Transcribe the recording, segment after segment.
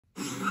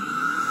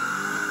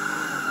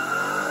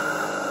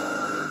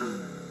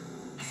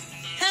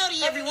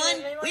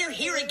everyone. We're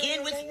here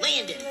again with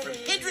Landon from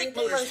Hendrick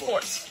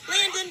Motorsports.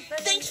 Landon,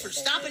 thanks for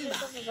stopping by.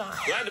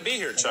 Glad to be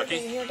here,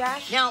 Chucky.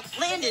 Now,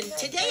 Landon,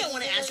 today I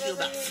want to ask you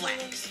about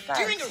flags.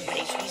 During a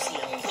race, we see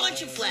a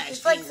bunch of flags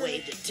being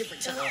waved at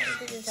different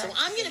times. So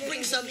I'm going to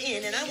bring some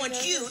in, and I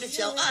want you to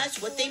tell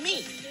us what they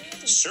mean.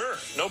 Sure,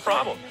 no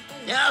problem.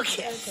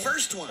 Okay,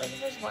 first one.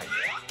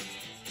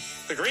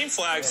 The green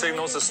flag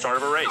signals the start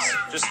of a race.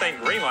 Just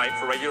think green light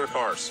for regular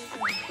cars.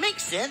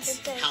 Makes sense.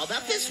 How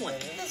about this one?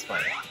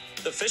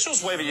 The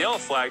officials wave a yellow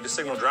flag to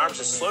signal drivers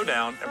to slow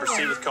down and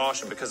proceed with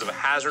caution because of a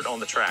hazard on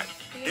the track.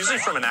 Usually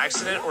from an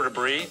accident or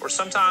debris, or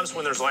sometimes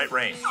when there's light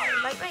rain.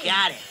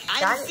 Got it. I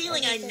have a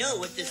feeling I know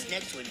what this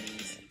next one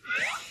means.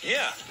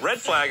 Yeah, red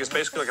flag is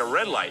basically like a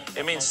red light.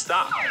 It means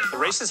stop. The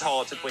race is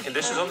halted when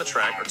conditions on the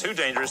track are too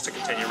dangerous to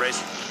continue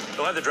racing.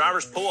 They'll have the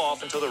drivers pull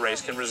off until the race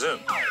can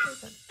resume.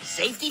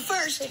 Safety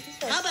first.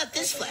 How about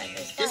this flag?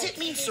 Does it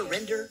mean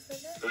surrender?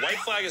 The white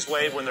flag is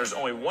waved when there's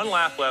only one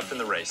lap left in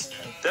the race.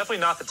 Definitely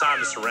not the time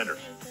to surrender.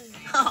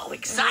 Oh,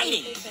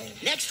 exciting.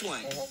 Next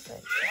one.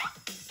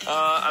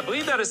 I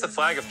believe that is the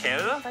flag of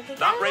Canada.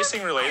 Not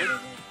racing related.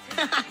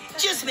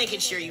 Just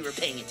making sure you were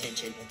paying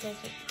attention.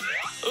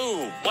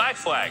 Ooh, black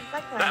flag.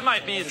 That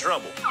might be in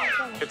trouble.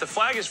 If the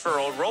flag is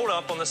furled, rolled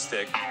up on the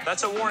stick,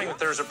 that's a warning that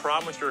there's a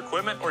problem with your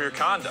equipment or your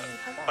conduct.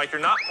 Like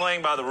you're not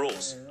playing by the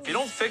rules. If you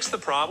don't fix the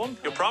problem,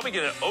 you'll probably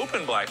get an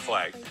open black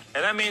flag,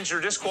 and that means you're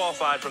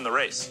disqualified from the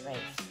race.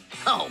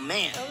 Oh,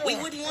 man, we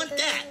wouldn't want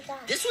that.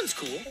 This one's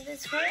cool.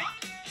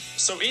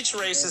 So each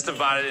race is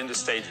divided into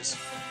stages.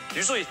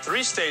 Usually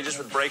 3 stages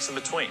with breaks in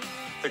between.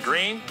 The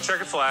green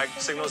checkered flag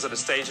signals that a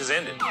stage has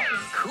ended.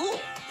 Cool.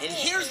 And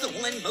here's the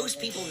one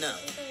most people know.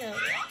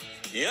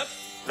 Yep,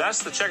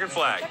 that's the checkered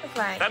flag.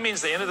 That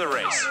means the end of the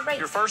race.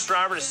 You're first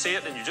driver to see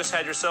it, and you just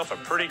had yourself a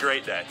pretty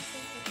great day.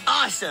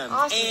 Awesome.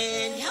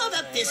 And how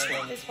about this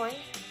one?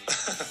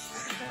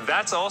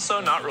 That's also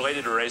not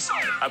related to racing.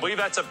 I believe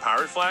that's a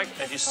pirate flag.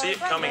 If you see it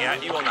coming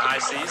at you on the high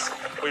seas,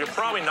 well, you're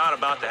probably not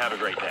about to have a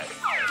great day.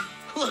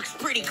 Looks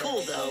pretty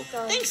cool, though.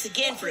 Thanks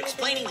again for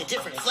explaining the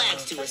different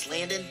flags to us,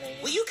 Landon.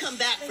 Will you come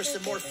back for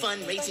some more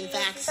fun racing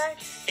facts?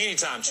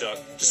 Anytime, Chuck.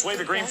 Just wave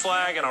the green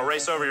flag, and I'll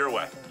race over your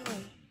way.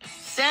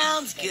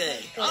 Sounds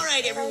good. All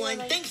right, everyone.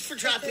 Thanks for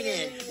dropping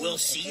in. We'll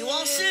see you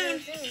all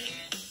soon.